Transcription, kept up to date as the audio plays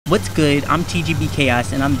What's good? I'm TGB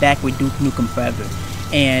Chaos, and I'm back with Duke Nukem Forever.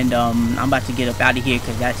 And I'm about to get up out of here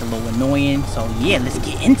because that's a little annoying. So yeah, let's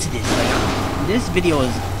get into this. Like, this video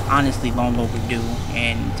is honestly long overdue,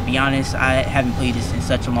 and to be honest, I haven't played this in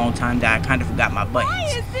such a long time that I kind of forgot my buttons.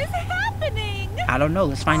 Why is this happening? I don't know.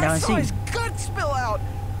 Let's find out and see. I saw his guts spill out.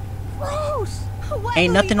 Gross. What Ain't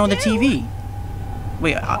will nothing we on the do? TV.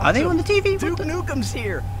 Wait, are they on the TV? Duke Nukem's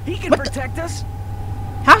here. He can What the- protect us.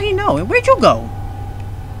 How he know? And where'd you go?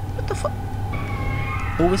 What the fuck?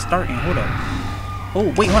 Oh, it's starting. Hold up.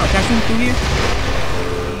 Oh, wait, hold on. Can I swim through here?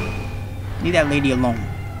 Leave that lady alone.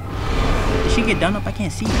 Did she get done up? I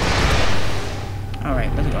can't see her.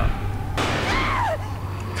 Alright, let's go.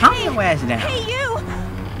 Calm your ass down. Hey, you!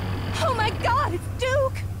 Oh my god, it's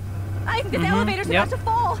Duke! The elevator's about to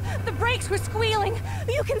fall. The brakes were squealing.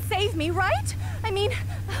 You can save me, right? I mean,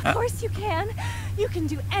 of course you can. You can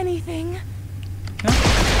do anything.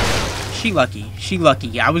 She lucky. She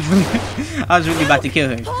lucky. I was really about to kill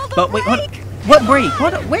her. But wait, hold up. brake. What brake?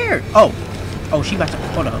 Hold up. Where? Oh, she about to.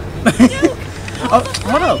 Hold up. Duke, Oh,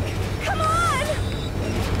 hold up. come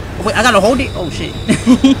on! Wait, I gotta hold it. Oh shit. Pull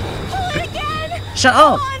it again! Shut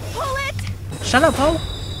Come up. on, pull it! Shut up, ho.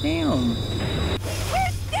 Damn.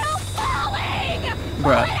 We're still falling!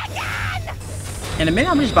 Bruh. Pull it again! In a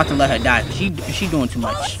minute, I'm just about to let her die. She doing too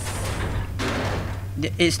much.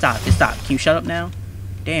 It stopped. It stopped. Can you shut up now?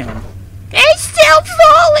 Damn. It's still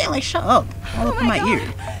falling. Like, shut up. All up in my ear.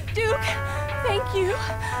 Duke, thank you.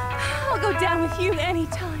 I'll go down with you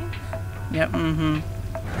anytime. Yep.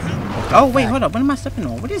 Oh wait, hold up. What am I stepping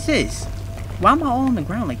on? What is this? Why am I all on the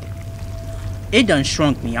ground like that? It done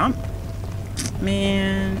shrunk me.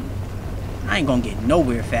 Man, I ain't gonna get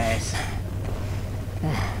nowhere fast.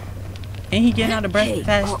 Ain't he getting out of breath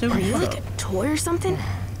fast too? Are you Hold like up. a toy or something?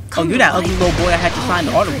 Oh, you that ugly little boy I had to sign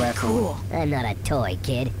the autograph for. Cool. I'm not a toy,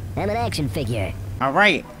 kid. I'm an action figure.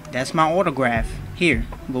 Alright, that's my autograph. Here,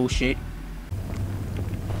 bullshit.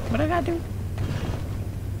 What I gotta do?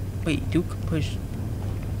 Wait, Duke push.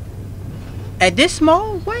 At this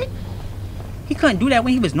small? What? He couldn't do that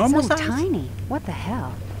when he was normal So size? tiny. What the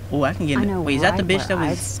hell? Oh, I can get I it. know Wait, is that the right bitch that where I'd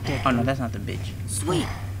was... stick Oh no, it. that's not the bitch. Sweet.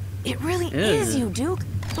 It really Ew. is you, Duke.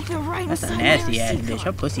 Look right That's a inside nasty my ass RC bitch. car.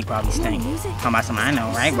 Her pussy probably stink. use it? Talking about something I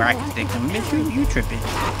know, right? Where I can stick them. Bitch, you tripping.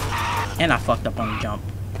 And I fucked up on the jump.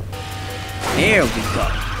 There we go.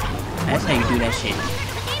 That's how you do that shit.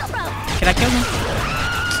 Can I kill him?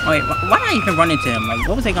 Oh wait, why did I even run into him? Like,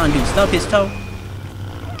 what was they gonna do? Stub his toe?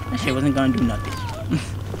 That shit wasn't gonna do nothing.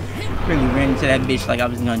 Really ran into that bitch like I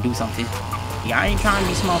was gonna do something. Yeah, I ain't trying to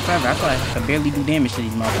be small forever. I feel like I could barely do damage to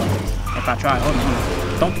these motherfuckers. If I try, hold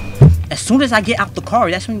on. Don't. As soon as I get out the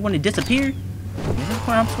car, that's when you want to disappear? Is this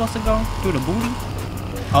where I'm supposed to go? Through the booty?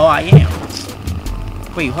 Oh, I am.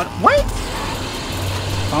 Wait, what? What?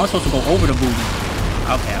 Oh, I'm supposed to go over the booty.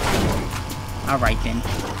 Okay. Alright then.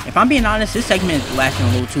 If I'm being honest, this segment is lasting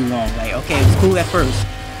a little too long. Like, okay, it was cool at first.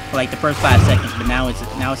 For like the first 5 seconds, but now it's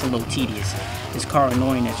a little tedious. This car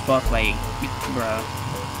annoying as fuck, like, bruh.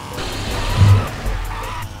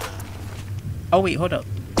 Oh wait, hold up.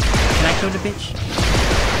 Can I kill the bitch?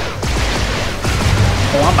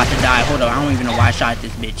 Oh, I'm about to die. Hold up, I don't even know why I shot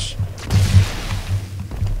this bitch.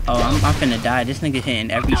 Oh, I'm finna die. This nigga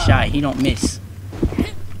hitting every shot. He don't miss.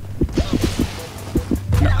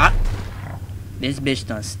 No, this bitch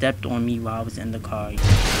done stepped on me while I was in the car.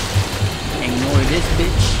 Ignore this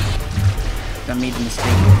bitch. I made the mistake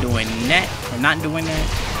of doing that, or not doing that.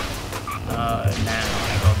 Now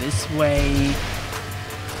I go this way.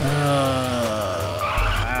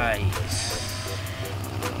 Nice.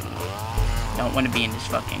 Don't want to be in this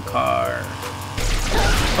fucking car.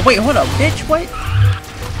 Oh, wait, hold up, bitch, what?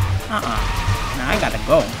 Nah, I gotta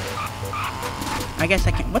go. I guess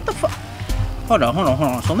I can. What the fuck? Hold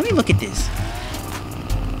on. So let me look at this.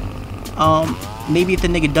 Maybe if the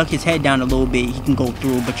nigga duck his head down a little bit, he can go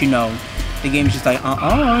through, but you know, the game's just like,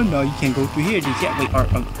 no, you can't go through here. Just yet. Wait, or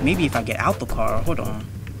maybe if I get out the car, hold on.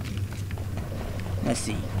 Let's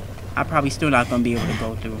see. I'm probably still not gonna be able to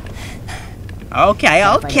go through. Okay,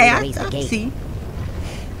 I see.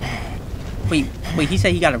 Wait, he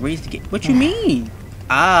said he gotta raise the gate. What you mean?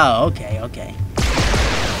 Ah, okay.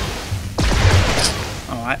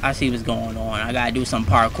 Oh, I see what's going on. I gotta do some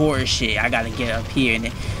parkour shit. I gotta get up here and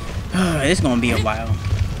then... This gonna be a while.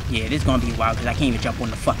 Yeah, this gonna be a while because I can't even jump on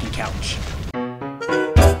the fucking couch.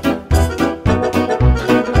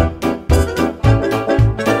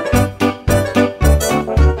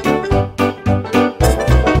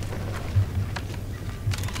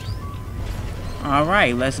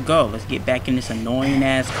 Alright, let's go. Let's get back in this annoying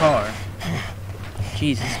ass car.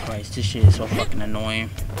 Jesus Christ, this shit is so fucking annoying.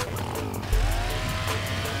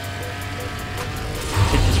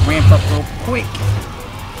 Sit this ramp up real quick.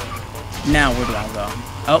 Now, where do I go?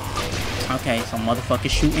 Oh, okay, so motherfucker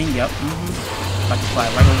shooting, yep, About to fly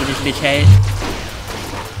right over this bitch head.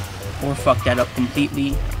 Or fuck that up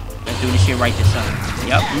completely. Let's do this shit right this time.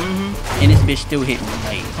 Yep, And this bitch still hit me,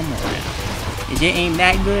 like, come on now. Is your aim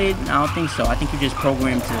that good? I don't think so. I think you just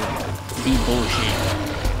programmed to be bullshit.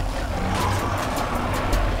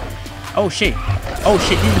 Oh shit. Oh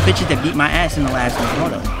shit, these are the bitches that beat my ass in the last one.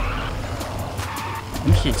 Hold up.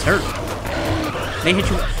 Them shits hurt. They hit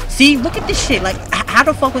you. See, look at this shit. Like, how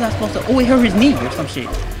the fuck was I supposed to? Oh, it hurt his knee or some shit.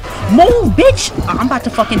 Move, bitch! I'm about to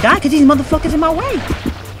fucking die because these motherfuckers in my way.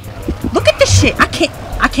 Look at this shit. I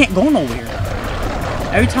can't go nowhere.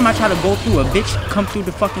 Every time I try to go through, a bitch come through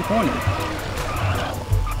the fucking corner.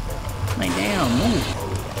 Like, damn, move.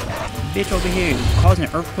 Bitch over here causing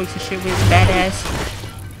earthquakes and shit with his badass.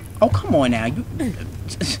 Oh, come on now. You.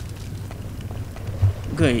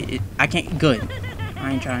 Good. I can't. Good.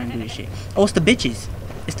 I ain't trying to do this shit. Oh, it's the bitches.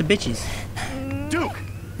 It's the bitches. Duke!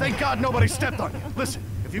 Thank God nobody stepped on you. Listen,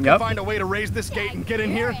 if you can find a way to raise this gate and get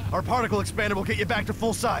in here, our particle expander will get you back to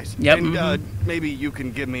full size. Yep. And maybe you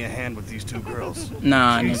can give me a hand with these two girls.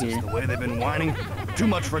 Nah, Jesus, nigga. the way they've been whining, too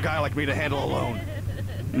much for a guy like me to handle alone.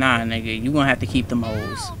 Nah, nigga. You gonna have to keep them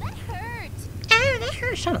hoes. That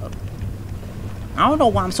hurt. Shut up. I don't know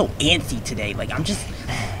why I'm so antsy today. Like, I'm just...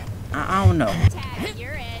 I don't know.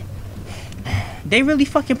 They really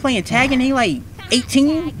fucking playing tag and they like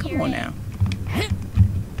 18? Come on now.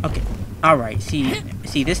 Okay. Alright, see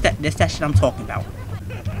this that shit I'm talking about.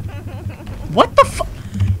 What the fuck?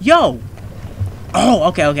 Yo! Oh,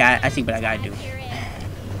 okay, I see what I gotta do.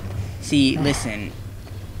 See, listen.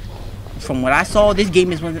 From what I saw, this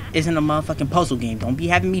game isn't a motherfucking puzzle game. Don't be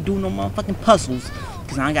having me do no motherfucking puzzles,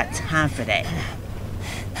 because I ain't got time for that.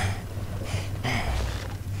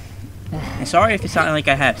 And sorry if it sounded like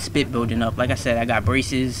I have spit building up. Like I said, I got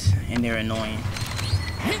braces, and they're annoying.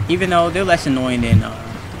 Even though they're less annoying than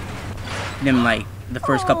like the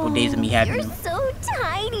first couple of days of me having them. You're so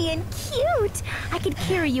tiny and cute. I could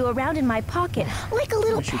carry you around in my pocket like a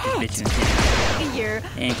little Shoot pet. this bitch in the face. Your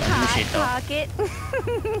Ain't gonna do shit though. pocket.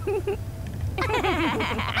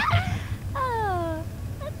 Oh,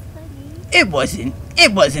 that's funny.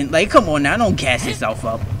 It wasn't. Like, come on now, don't gas yourself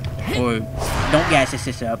up. Or don't gas your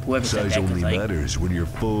sister up, whoever said Size that. only Like, matters when you're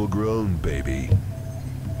full grown, baby.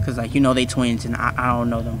 Cause like, you know, they twins and I don't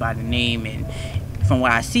know them by the name, and from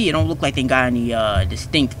what I see, it don't look like they got any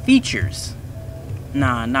distinct features.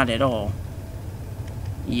 Nah, not at all.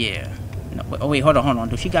 Yeah. No, oh wait, hold on.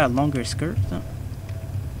 Do she got a longer skirt or something?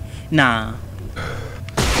 Nah.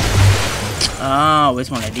 Oh, it's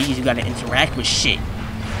one of these. You gotta interact with shit.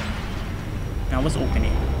 Now let's open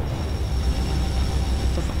it.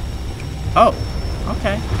 Oh,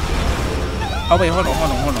 okay. Oh wait, hold on.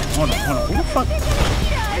 Who the fuck?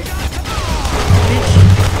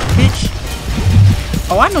 Bitch.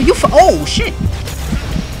 Oh, I know you for. Oh shit.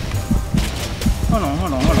 Hold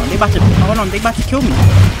on. They about to kill me.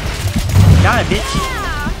 Die, bitch.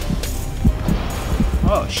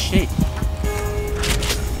 Oh shit.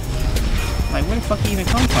 Like, where the fuck you even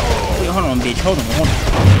come from? Wait, hold on, bitch. Hold on.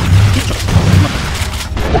 Get your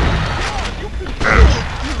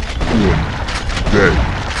Dead.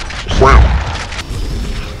 Wow.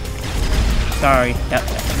 Sorry.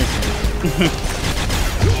 Listen.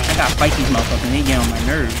 I gotta fight these motherfuckers and they get on my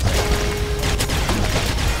nerves.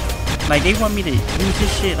 Like, they want me to use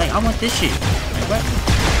this shit. Like, I want this shit. Like, what?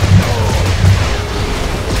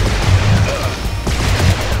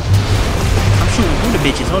 I'm shooting through the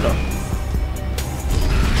bitches. Hold up.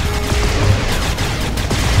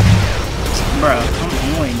 Bruh, I'm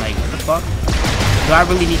annoying. Like, what the fuck? Do I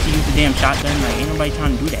really need to use the damn shotgun? Like, ain't nobody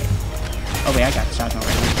trying to do that. Oh, wait, I got the shotgun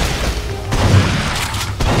right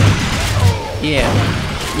here.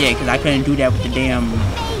 Yeah, because I couldn't do that with the damn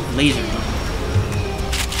laser.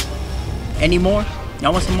 Any more?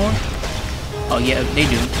 Y'all want some more? Oh, yeah, they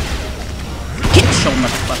do. Get your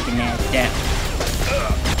motherfucking ass down.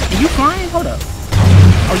 Are you flying? Hold up.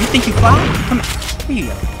 Oh, you think you fly? Come here. Where you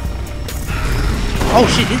go? Oh,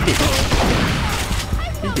 shit, this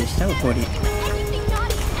bitch teleported.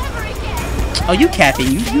 Oh, you capping.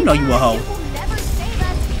 You know you a hoe.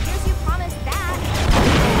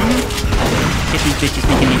 Get these bitches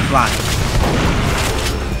thinking they fly.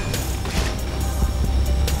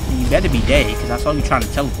 And you better be dead, because I saw you trying to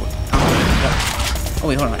teleport. Oh,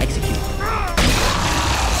 wait, hold on. Execute.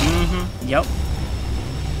 Yep.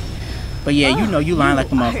 But yeah, you know you lying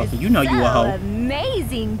like a motherfucker. You know you a hoe.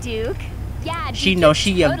 Amazing, Duke. Yeah, she knows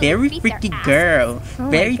she a very freaky girl.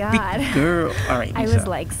 Very freaky girl. Alright, I was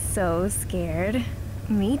like so scared.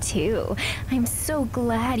 Me too. I'm so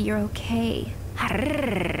glad you're okay.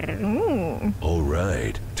 All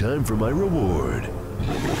right, time for my reward.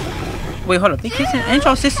 Wait, hold up. They kissing? Ain't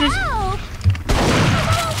y'all sisters? Help!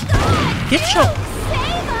 Get your...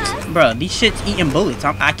 Save us! Bruh, these shit's eating bullets.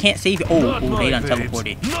 I can't save you. Oh, they done babes.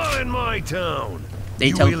 teleported. Not in my town. They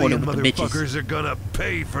you teleported alien with the bitches. motherfuckers are gonna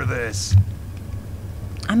pay for this.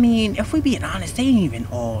 I mean, if we being honest, they ain't even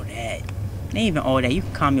all that. They ain't even all that. You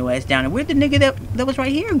can calm your ass down. And where'd the nigga that was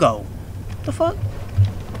right here go? What the fuck?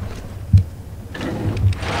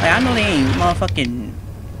 Like, I know they ain't motherfucking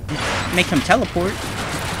make him teleport.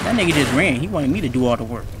 That nigga just ran. He wanted me to do all the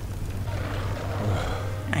work.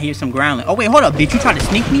 I hear some growling. Oh, wait, hold up, bitch. You try to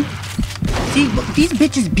sneak me? See, look, these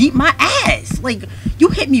bitches beat my ass. Like, you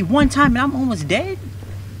hit me one time and I'm almost dead?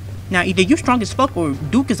 Now, either you strong as fuck or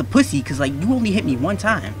Duke is a pussy, because, like, you only hit me one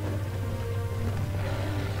time.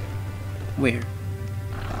 Where?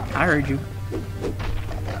 I heard you.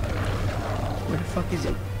 Where the fuck is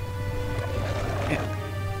it? Yeah.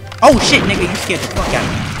 Oh, shit, nigga, you scared the fuck out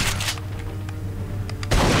of me.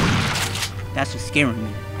 That's just scaring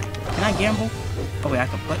me. Can I gamble? Oh, wait, I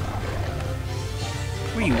can play.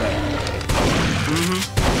 Where you at?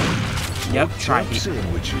 Yep, try it.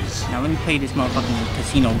 Sandwiches. Now let me play this motherfucking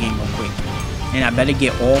casino game real quick. And I better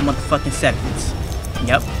get all motherfucking sevens.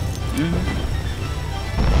 Yep.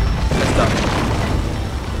 Let's go.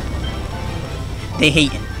 They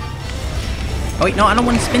hating. Oh wait, no, I don't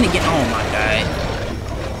want to spin again. Oh my god.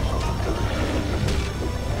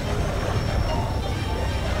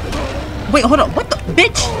 Wait, hold up. What the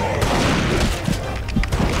bitch?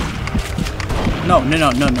 No.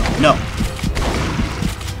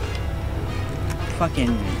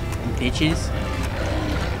 Fucking bitches.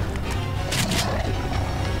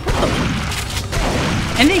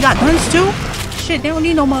 And they got guns too? Shit, they don't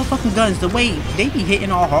need no motherfucking guns. The way they be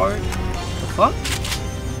hitting all hard. The fuck?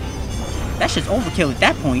 That shit's overkill at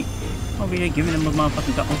that point. Over here giving them a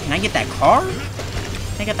motherfucking gun. Oh, can I get that car?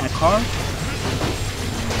 Can I get that car?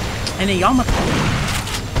 And then y'all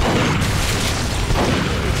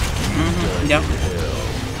Yep.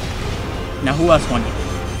 Now who else won it?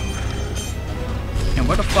 And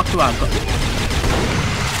where the fuck do I go?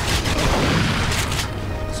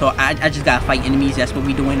 So I just gotta fight enemies. That's what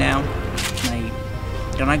we doing now. Like,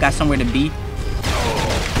 don't I got somewhere to be?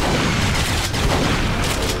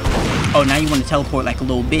 Oh, now you want to teleport like a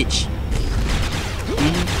little bitch.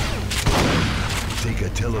 Take a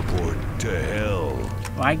teleport to hell.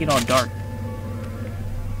 Why get all dark?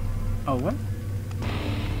 Oh, what?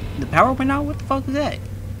 The power went out? What the fuck was that?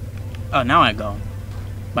 Oh, now I go.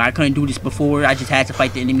 But I couldn't do this before. I just had to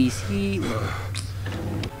fight the enemies.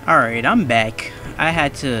 Alright, I'm back. I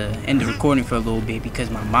had to end the recording for a little bit because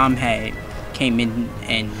my mom had came in,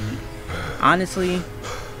 and honestly,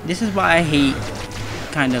 this is why I hate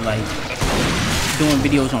kind of like doing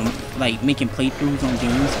videos on like making playthroughs on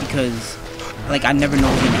games, because like I never know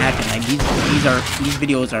what's gonna happen. Like these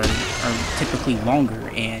videos are typically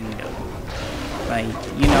longer, and like,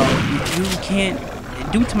 you know, you can't,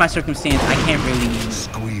 due to my circumstance, I can't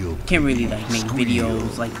really like make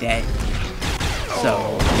videos like that.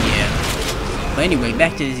 So yeah. But anyway,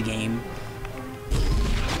 back to this game.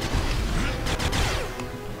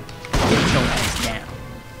 Get your ass down.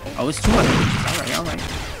 Oh, it's two other bitches. Alright.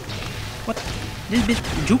 What? This bitch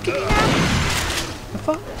juking me now? The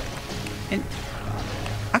fuck? And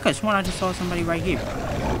I could've sworn I just saw somebody right here.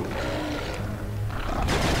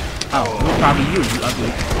 Oh, it was probably you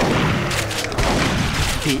ugly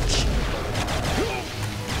bitch.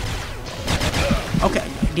 Okay,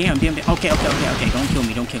 damn. Okay, don't kill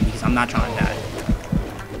me, because I'm not trying to die.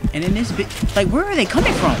 And then this bitch, like, where are they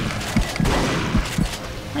coming from?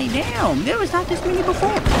 Like, damn, there was not this many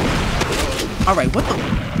before. Alright, what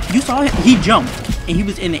the? You saw him? He jumped, and he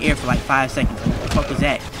was in the air for like 5 seconds. What the fuck was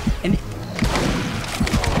that? And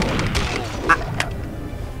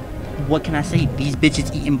what can I say? These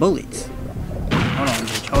bitches eating bullets. Hold on,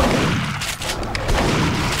 bitch. Hold on.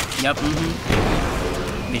 Yep,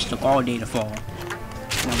 Bitch took all day to fall.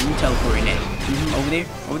 Now you teleporting that.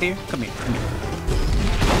 Over there. Come here.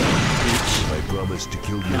 Bitch. I promise to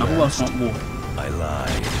kill you. Now who else want war? I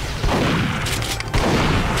lied.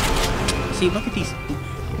 See, look at these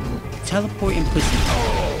teleporting pussy.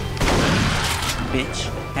 Bitch,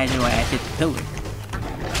 had your ass hit the pillar.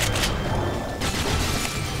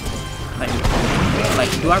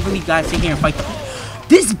 Like, do I really gotta sit here and fight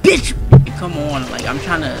this bitch? Come on, like, I'm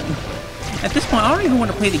trying to. At this point, I don't even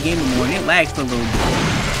want to play the game anymore, and it lags for a little bit.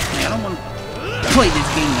 Like, I don't want to play this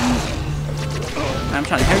game anymore. I'm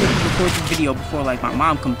trying to hurry up and record this video before, like, my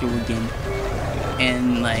mom come through again.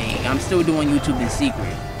 And, like, I'm still doing YouTube in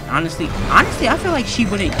secret. Honestly, I feel like she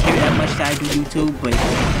wouldn't care that much that I do YouTube, but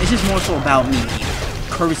it's just more so about me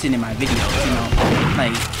cursing in my videos, you know?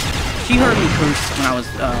 Like, she heard me curse when I was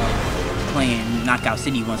playing Knockout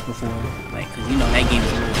City once before, like, cause you know that game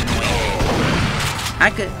is a little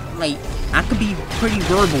annoying. I could be pretty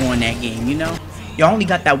verbal on that game, you know? Y'all only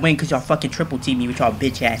got that win cause y'all fucking triple team me with y'all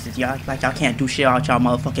bitch asses. Y'all like y'all can't do shit out y'all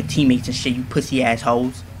motherfucking teammates and shit, you pussy ass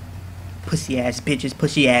hoes. Pussy ass bitches,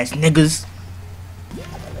 pussy ass niggas.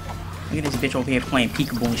 Look at this bitch over here playing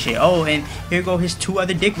peekaboo and shit. Oh, and here go his 2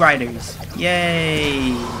 other dick riders.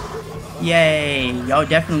 Yay. Yay. Y'all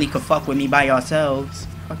definitely could fuck with me by yourselves.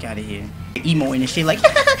 Fuck out of here. Emo and shit like,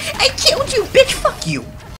 I killed you, bitch, fuck you.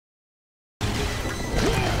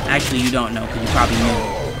 Actually, you don't know, because you probably knew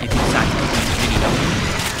if you decided to look at this video.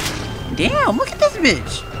 Damn, look at this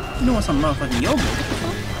bitch. You doing some motherfucking yoga. What the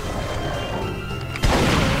fuck?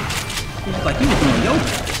 You look like you was doing yoga.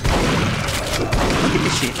 Look at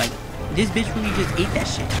this shit, like, this bitch really just ate that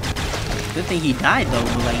shit. Good thing he died though,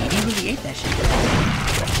 but like, he really ate that shit.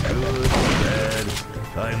 Good,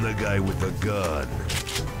 bad. I'm the guy with the gun.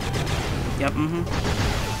 Yep,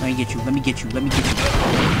 Let me get you, let me get you, let me get you.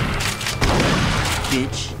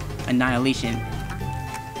 Bitch. Annihilation.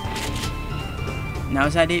 Now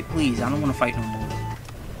is that it? Please, I don't want to fight no more.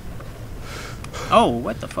 Oh,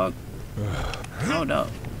 what the fuck? Hold up.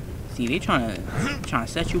 See, they trying to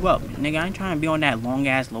set you up. Nigga, I ain't trying to be on that long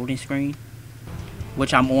ass loading screen.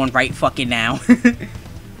 Which I'm on right fucking now. Looks like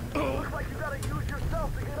you gotta use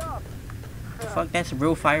yourself to get up. Fuck, that's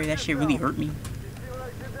real fire. That shit really hurt me.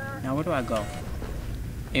 Now where do I go?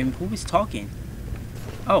 And who is talking?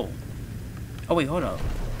 Oh. Oh wait, hold up.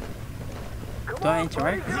 Do I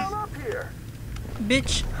interact?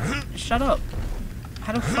 Bitch, shut up.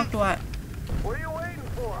 How the fuck do I? What are you waiting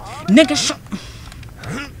for, huh? Nigga, shut.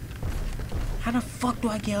 How the fuck do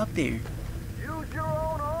I get up there? Use your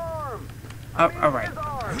own arm. Alright.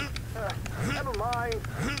 Never mind.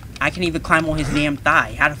 I can even climb on his damn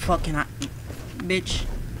thigh. How the fuck can I? Bitch.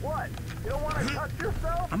 What? You don't want to touch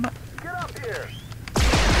yourself? Get up here.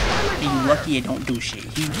 He lucky it don't do shit.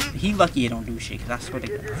 He lucky it don't do shit, cause I swear to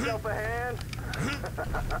God. Give yourself a hand.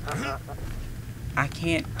 I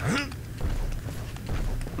can't.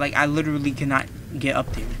 Like, I literally cannot get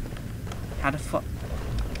up there. How the fuck?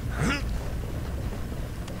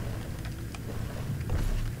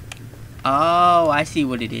 Oh, I see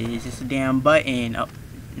what it is. It's a damn button. Oh,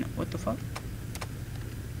 no, what the fuck?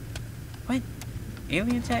 What?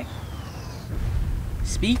 Alien tech?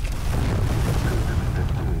 Speak?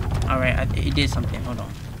 Alright, it did something. Hold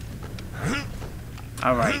on.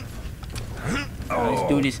 Alright. Let's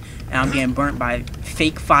do this. And I'm getting burnt by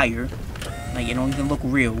fake fire. Like, it don't even look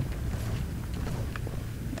real.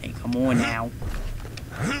 Like, come on now.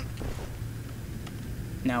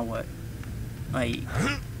 Now what? Like,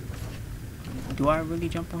 do I really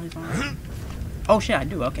jump on his arm? Oh shit, I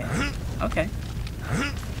do. Okay. Okay.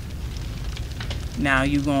 Now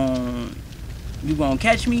you gon'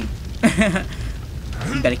 catch me?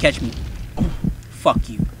 You better catch me. Fuck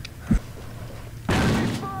you.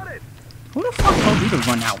 Who the fuck told you to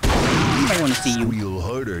run out? Anybody wanna see you? Squeal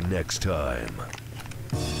harder next time.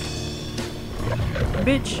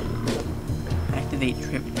 Bitch. Activate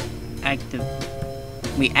trip.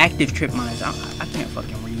 Active trip mines. I can't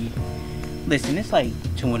fucking read. Listen, it's like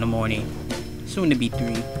 2 in the morning. Soon to be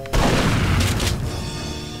 3.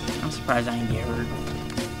 I'm surprised I didn't get hurt.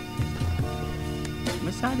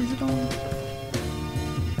 What side is it on?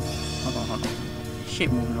 Hold on.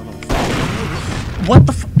 Shit moving a little fast. What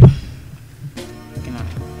the fuck?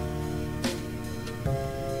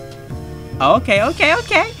 Oh, okay.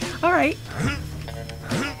 Alright.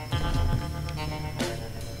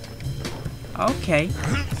 Okay.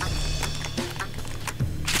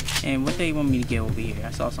 And what they want me to get over here? I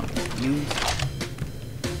saw something. Use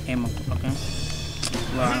ammo. Okay.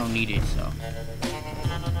 Well, I don't need it, so.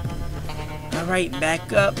 Alright,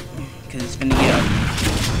 back up. Because it's finna get up.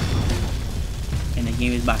 And the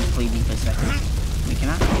game is about to play me for a second. Wait, can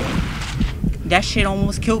I? That shit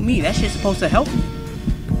almost killed me. That shit's supposed to help me.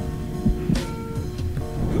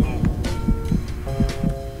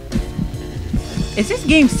 Is this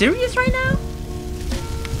game serious right now?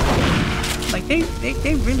 Like, they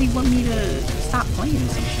really want me to stop playing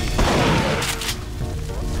some shit.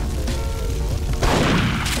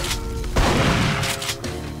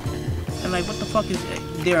 And like, what the fuck is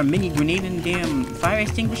there a mini grenade in damn fire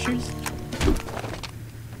extinguishers?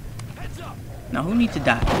 Now, who needs to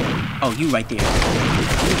die? Oh, you right there.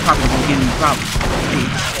 You probably gonna give me problems,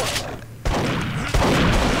 bitch.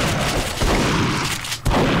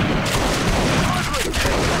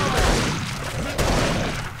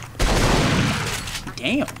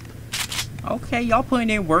 Damn. Okay, y'all putting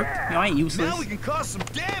in work. Y'all ain't useless. Now we can cause some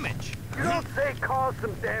damage. You don't say cause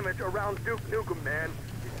some damage around Duke Nukem, man.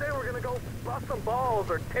 You say we're gonna go bust some balls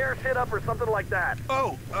or tear shit up or something like that.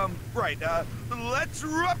 Oh, right. Let's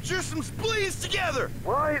rupture some spleens together.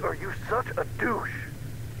 Why are you such a douche?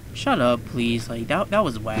 Shut up, please. Like, that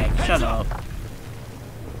was whack. Shut up.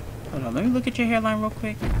 Hold on, let me look at your hairline real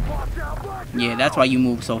quick. Yeah, that's why you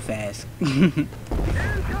move so fast.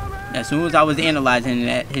 As soon as I was analyzing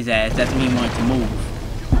his ass, that's when he wanted to move.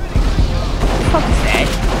 What the fuck is that?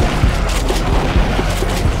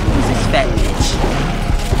 Who's this fat bitch?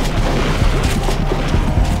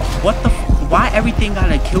 What the f— why everything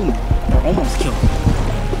gotta kill me? Or almost kill me?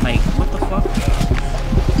 Like, what the fuck?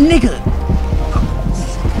 Nigga!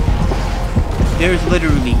 There's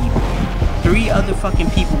literally 3 other fucking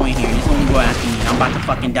people in here. It's only going after me. I'm about to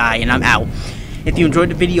fucking die and I'm out. If you enjoyed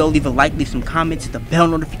the video, leave a like, leave some comments, hit the bell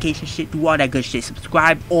notification shit, do all that good shit.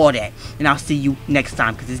 Subscribe, all that. And I'll see you next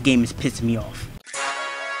time because this game is pissing me off.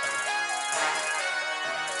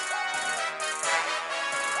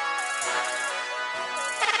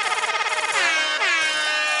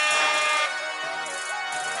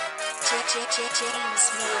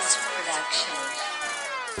 James Mills Production.